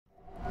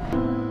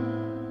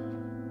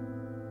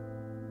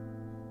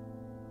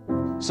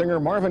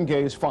Singer Marvin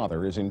Gaye's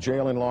father is in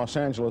jail in Los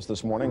Angeles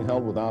this morning,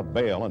 held without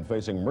bail and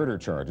facing murder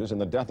charges in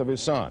the death of his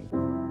son.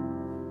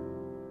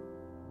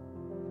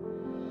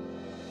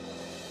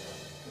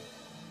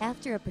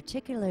 After a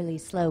particularly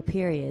slow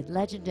period,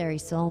 legendary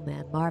soul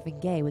man Marvin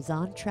Gaye was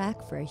on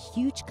track for a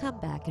huge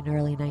comeback in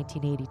early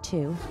 1982.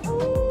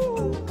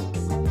 Ooh,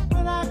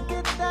 when I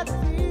get that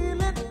feeling,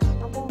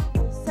 I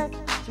want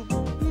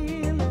sexual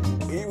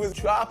healing. He was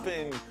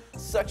dropping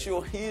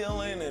sexual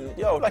healing and,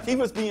 like he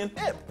was being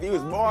hip. He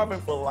was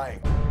Marvin for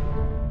life.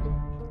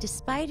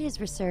 Despite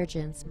his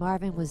resurgence,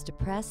 Marvin was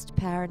depressed,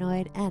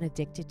 paranoid, and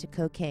addicted to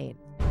cocaine.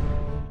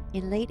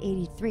 In late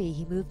 '83,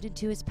 he moved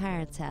into his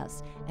parents'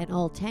 house, and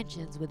old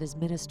tensions with his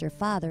minister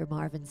father,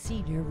 Marvin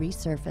Sr.,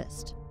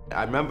 resurfaced.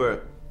 I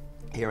remember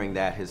hearing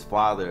that his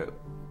father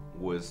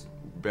was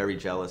very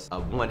jealous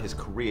of, one, his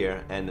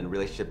career and the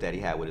relationship that he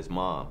had with his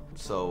mom.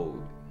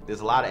 So there's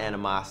a lot of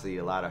animosity,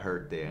 a lot of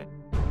hurt there.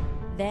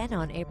 Then,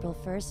 on April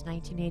 1st,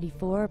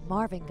 1984,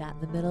 Marvin got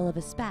in the middle of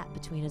a spat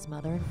between his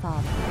mother and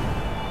father.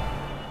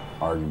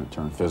 Argument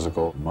turned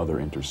physical. Mother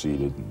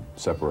interceded and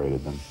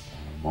separated them.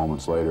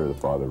 Moments later, the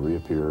father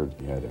reappeared.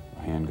 He had a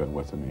handgun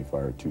with him, and he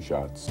fired 2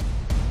 shots,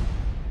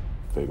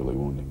 fatally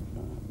wounding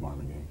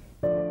Marvin Gaye.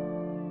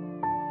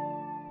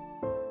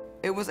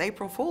 It was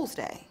April Fool's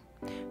Day,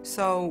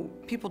 so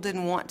people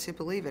didn't want to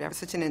believe it. It was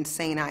such an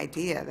insane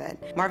idea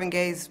that Marvin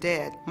Gaye's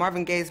dead.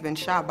 Marvin Gaye's been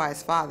shot by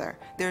his father.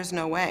 There's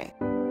no way.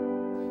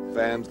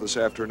 Fans this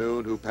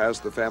afternoon who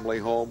passed the family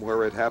home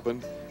where it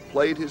happened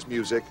played his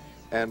music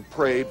and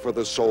prayed for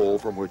the soul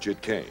from which it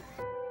came.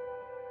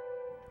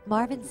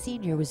 Marvin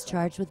Sr. was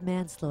charged with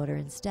manslaughter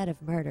instead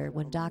of murder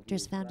when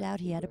doctors found out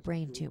he had a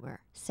brain tumor.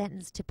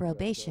 Sentenced to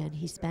probation,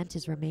 he spent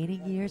his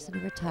remaining years in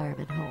a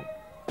retirement home.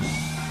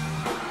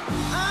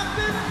 I've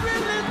been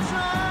really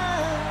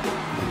trying,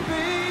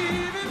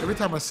 baby. Every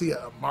time I see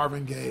a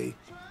Marvin Gaye,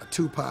 a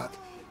Tupac,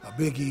 a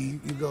Biggie,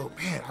 you go,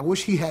 man, I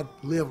wish he had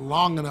lived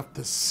long enough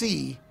to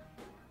see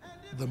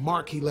the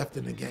mark he left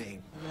in the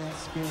game.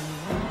 Let's go.